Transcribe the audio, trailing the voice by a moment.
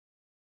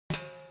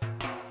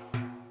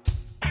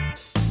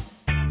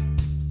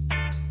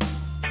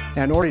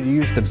Now, in order to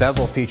use the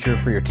bevel feature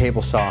for your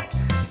table saw,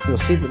 you'll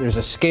see that there's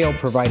a scale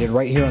provided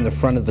right here on the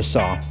front of the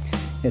saw.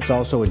 It's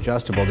also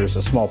adjustable. There's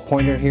a small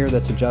pointer here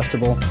that's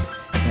adjustable,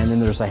 and then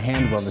there's a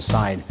handle on the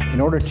side.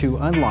 In order to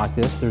unlock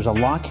this, there's a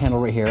lock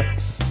handle right here,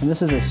 and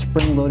this is a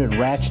spring-loaded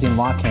ratcheting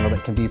lock handle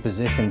that can be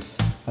positioned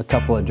a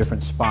couple of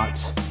different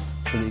spots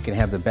so that you can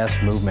have the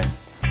best movement.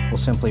 We'll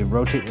simply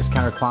rotate this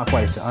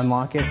counterclockwise to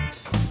unlock it.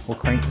 We'll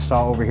crank the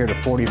saw over here to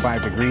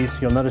 45 degrees.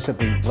 You'll notice that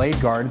the blade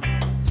guard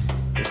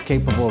is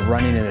capable of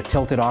running in a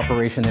tilted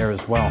operation there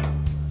as well.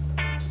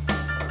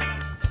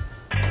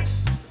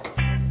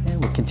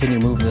 And we'll continue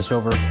moving this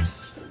over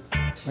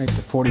right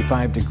to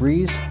 45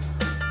 degrees.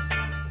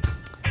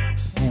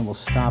 And we'll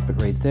stop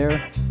it right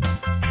there.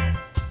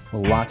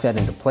 We'll lock that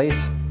into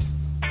place,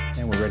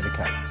 and we're ready to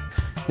cut.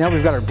 Now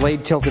we've got our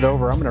blade tilted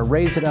over. I'm going to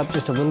raise it up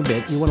just a little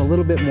bit. You want a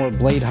little bit more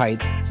blade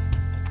height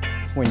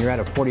when you're at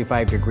a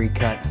 45-degree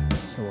cut.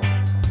 So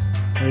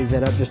we'll raise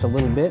that up just a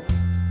little bit.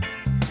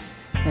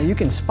 Now you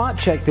can spot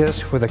check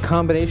this with a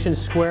combination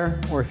square,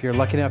 or if you're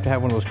lucky enough to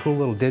have one of those cool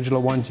little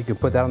digital ones, you can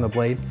put that on the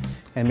blade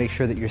and make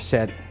sure that you're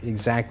set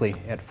exactly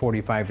at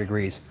 45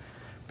 degrees.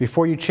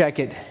 Before you check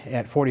it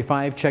at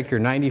 45, check your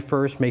 90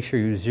 first. Make sure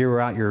you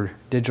zero out your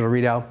digital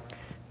readout,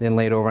 then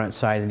lay it over on its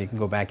side, and you can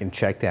go back and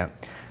check that.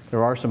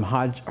 There are some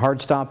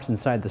hard stops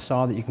inside the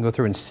saw that you can go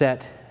through and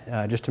set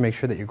just to make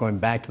sure that you're going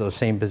back to those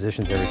same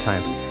positions every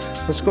time.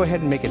 Let's go ahead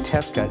and make a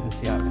test cut and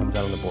see how it comes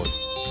out on the board.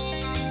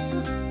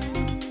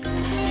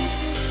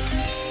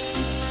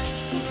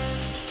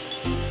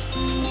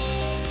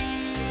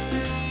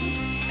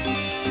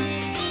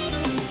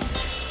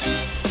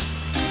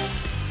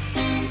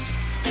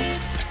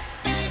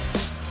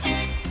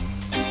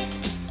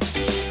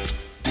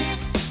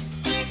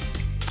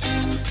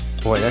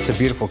 Boy, that's a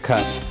beautiful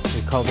cut.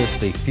 We call this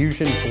the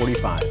Fusion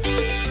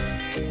 45.